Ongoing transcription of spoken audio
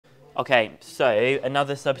Okay, so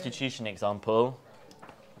another substitution example.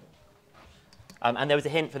 And there was a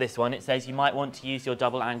hint for this one. It says you might want to use your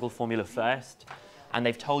double angle formula first. And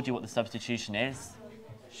they've told you what the substitution is.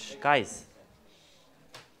 Shh, guys.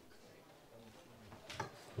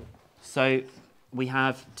 So we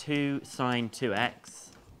have 2 sine 2x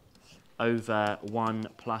over 1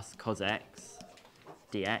 plus cos x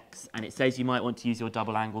dx. And it says you might want to use your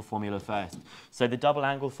double angle formula first. So the double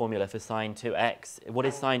angle formula for sine 2x, what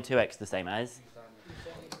is sine 2x the same as?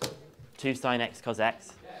 2 sine x cos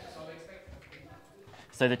x.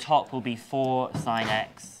 So the top will be 4 sine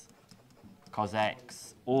x cos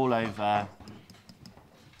x all over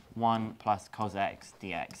 1 plus cos x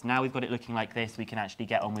dx. Now we've got it looking like this, we can actually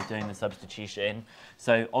get on with doing the substitution.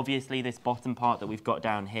 So obviously this bottom part that we've got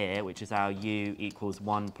down here, which is our u equals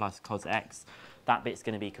 1 plus cos x, that bit's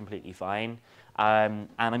going to be completely fine. And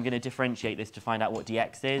I'm going to differentiate this to find out what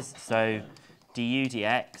dx is. So du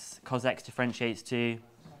dx, cos x differentiates to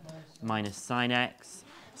minus sine x.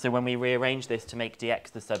 So when we rearrange this to make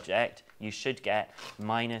dx the subject, you should get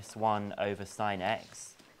minus 1 over sine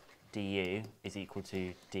x du is equal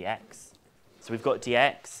to dx. So we've got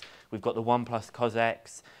dx, we've got the 1 plus cos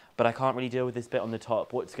x, but I can't really deal with this bit on the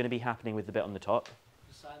top. What's going to be happening with the bit on the top?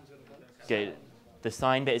 The sine's going to go. Good. The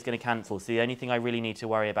sine bit is going to cancel. So the only thing I really need to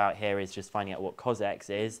worry about here is just finding out what cos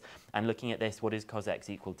x is. And looking at this, what is cos x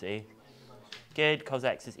equal to? Good, cos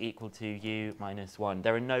x is equal to u minus 1.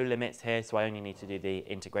 There are no limits here, so I only need to do the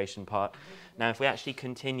integration part. Now, if we actually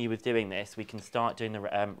continue with doing this, we can start doing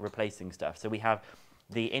the replacing stuff. So we have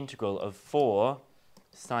the integral of 4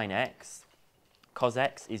 sine x. Cos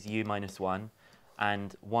x is u minus 1,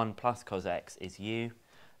 and 1 plus cos x is u.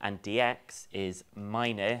 And dx is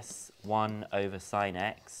minus 1 over sine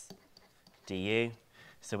x du.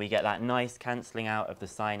 So we get that nice cancelling out of the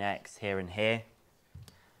sine x here and here.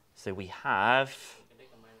 So we have,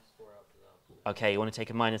 okay, you want to take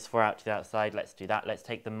a minus 4 out to the outside? Let's do that. Let's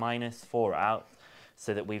take the minus 4 out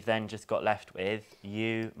so that we've then just got left with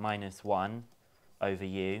u minus 1 over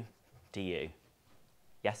u du.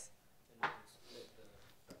 Yes?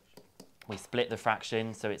 We split the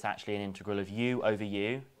fraction, so it's actually an integral of u over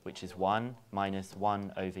u, which is 1, minus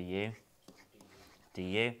 1 over u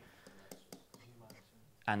du.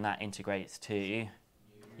 And that integrates to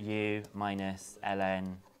u minus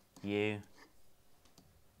ln u,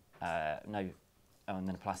 and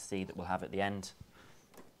then a plus c that we'll have at the end.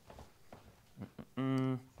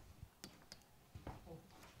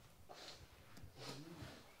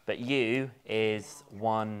 But u is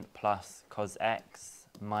 1 plus cos x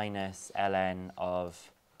minus ln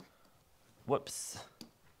of, 1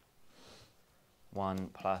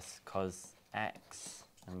 plus cos x,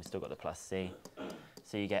 and we've still got the plus c.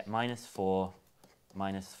 So you get minus 4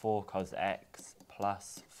 cos x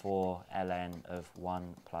plus 4 ln of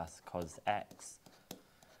 1 plus cos x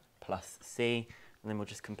plus c. And then we'll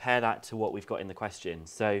just compare that to what we've got in the question.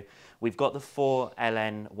 So we've got the 4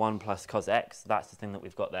 ln 1 plus cos x. That's the thing that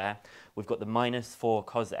we've got there. We've got the minus 4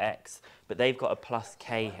 cos x, but they've got a plus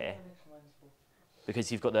k here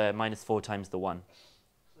because you've got the minus 4 times the 1.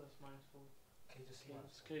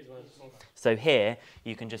 So here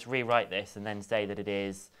you can just rewrite this and then say that it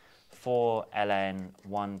is 4 ln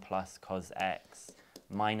 1 plus cos x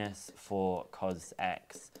minus 4 cos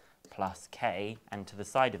x plus k, and to the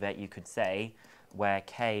side of it you could say where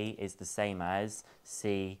k is the same as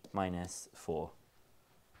c minus 4.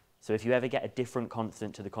 So if you ever get a different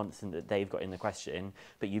constant to the constant that they've got in the question,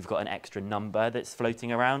 but you've got an extra number that's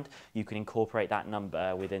floating around, you can incorporate that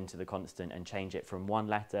number into the constant and change it from one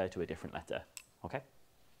letter to a different letter. Okay?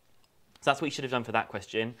 So that's what you should have done for that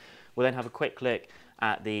question. We'll then have a quick look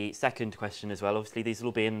at the second question as well. Obviously, these will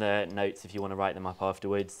all be in the notes if you want to write them up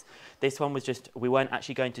afterwards. This one was just, we weren't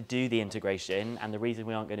actually going to do the integration, and the reason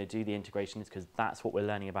we aren't going to do the integration is because that's what we're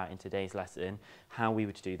learning about in today's lesson, how we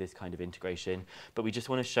would do this kind of integration. But we just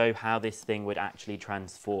want to show how this thing would actually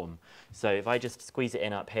transform. So if I just squeeze it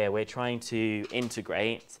in up here, we're trying to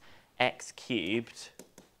integrate x cubed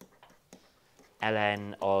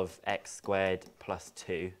ln of x squared plus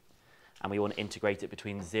 2. And we want to integrate it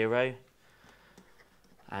between 0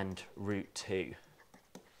 and root 2.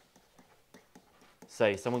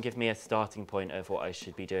 So someone give me a starting point of what I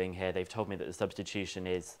should be doing here. They've told me that the substitution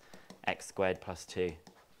is x squared plus 2. So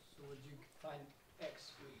would you find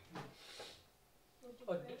x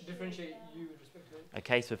or differentiate u with respect to it?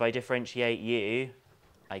 Okay, so if I differentiate u,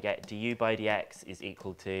 I get du by dx is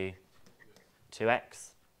equal to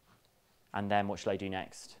 2x. And then what shall I do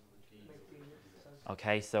next?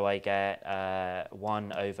 Okay, so I get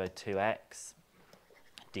 1 over 2x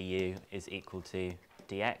du is equal to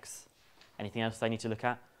dx. Anything else I need to look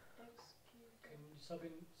at? Can you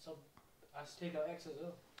take out x as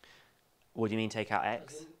well. What do you mean take out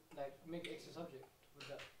x? As in, like, make x a subject. Would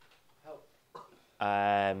that help?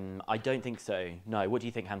 I don't think so. No. What do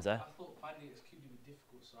you think, Hamza? I thought finding x cubed would be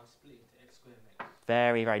difficult, so I split it into x squared and x.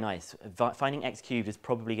 Very, very nice. Finding x cubed is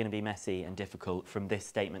probably going to be messy and difficult from this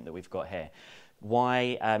statement that we've got here.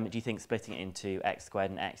 Why do you think splitting it into x squared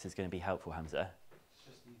and x is going to be helpful, Hamza? It's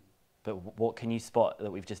just easy. But what can you spot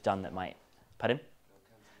that we've just done that might... Pardon?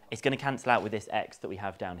 It's going to cancel out with this x that we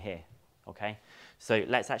have down here. Okay? So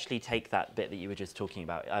let's actually take that bit that you were just talking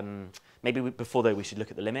about. Before though, we should look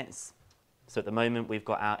at the limits. So at the moment, we've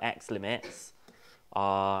got our x limits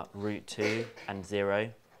are root 2 and 0.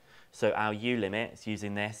 So our u limits,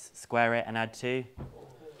 using this, square it and add 2.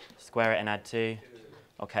 Square it and add 2.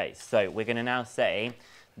 Okay, so we're going to now say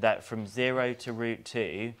that from 0 to root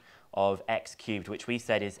 2 of x cubed, which we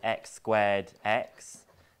said is x squared x,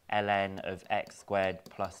 ln of x squared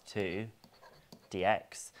plus 2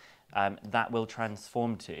 dx, that will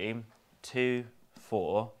transform to 2,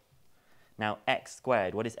 4. Now x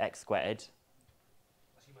squared, what is x squared?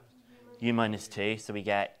 U minus 2, so we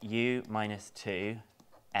get u minus 2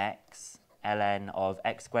 x, ln of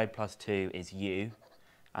x squared plus 2 is u,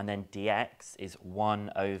 and then dx is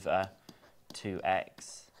 1 over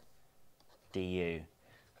 2x du.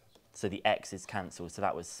 So the x is cancelled, so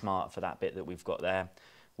that was smart for that bit that we've got there.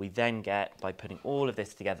 We then get, by putting all of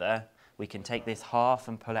this together, we can take this half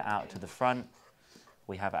and pull it out to the front.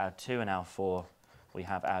 We have our 2 and our 4. We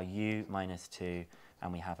have our u minus 2,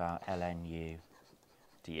 and we have our ln u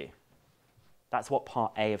du. That's what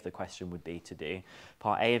part A of the question would be to do.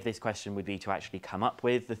 Part A of this question would be to actually come up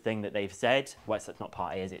with the thing that they've said. Well, it's not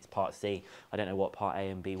part A, is it? It's part C. I don't know what part A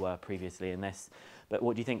and B were previously in this. But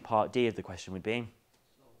what do you think part D of the question would be?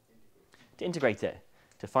 To integrate it,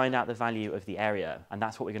 to find out the value of the area. And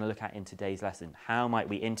that's what we're going to look at in today's lesson. How might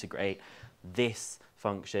we integrate this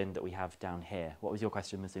function that we have down here? What was your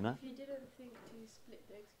question, Masuma? If you didn't think to split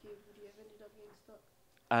the x cubed, would you have ended up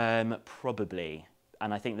getting stuck? Probably.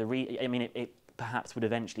 And I think it perhaps would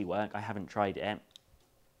eventually work. I haven't tried it.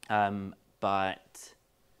 But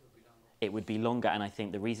it would be longer. And I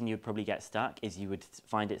think the reason you would probably get stuck is you would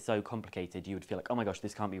find it so complicated. You would feel like, oh my gosh,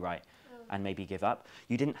 this can't be right. And maybe give up.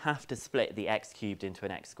 You didn't have to split the x cubed into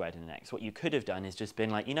an x squared and an x. What you could have done is just been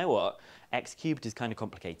like, you know what, x cubed is kind of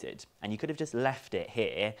complicated. And you could have just left it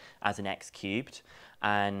here as an x cubed.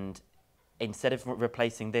 And instead of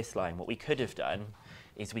replacing this line, what we could have done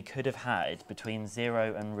is we could have had between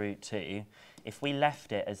 0 and root 2, if we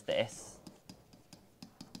left it as this,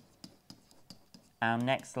 our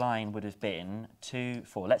next line would have been 2,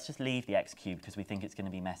 4. Let's just leave the x cubed because we think it's going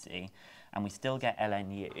to be messy. And we still get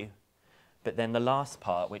ln u. But then the last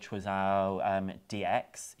part, which was our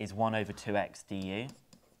dx, is 1 over 2x du.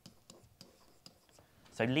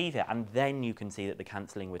 So leave it, and then you can see that the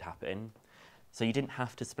cancelling would happen. So you didn't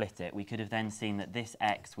have to split it. We could have then seen that this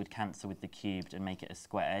x would cancel with the cubed and make it a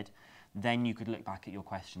squared. Then you could look back at your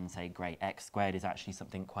question and say, great, x squared is actually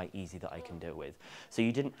something quite easy that I can deal with. So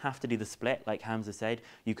you didn't have to do the split, like Hamza said.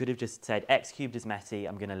 You could have just said, x cubed is messy,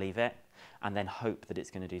 I'm going to leave it, and then hope that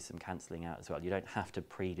it's going to do some cancelling out as well. You don't have to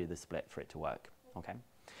pre-do the split for it to work. Okay.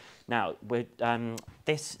 Now,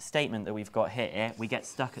 this statement that we've got here, we get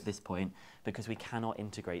stuck at this point because we cannot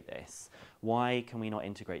integrate this. Why can we not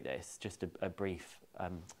integrate this? Just a brief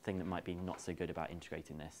thing that might be not so good about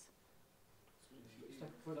integrating this.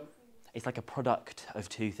 It's like a product of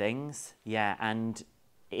two things, yeah, and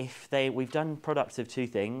we've done products of two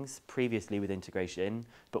things previously with integration,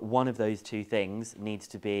 but one of those two things needs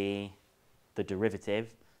to be the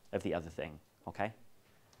derivative of the other thing, okay?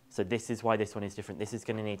 So this is why this one is different. This is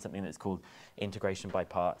going to need something that's called integration by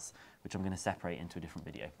parts, which I'm going to separate into a different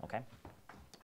video, okay?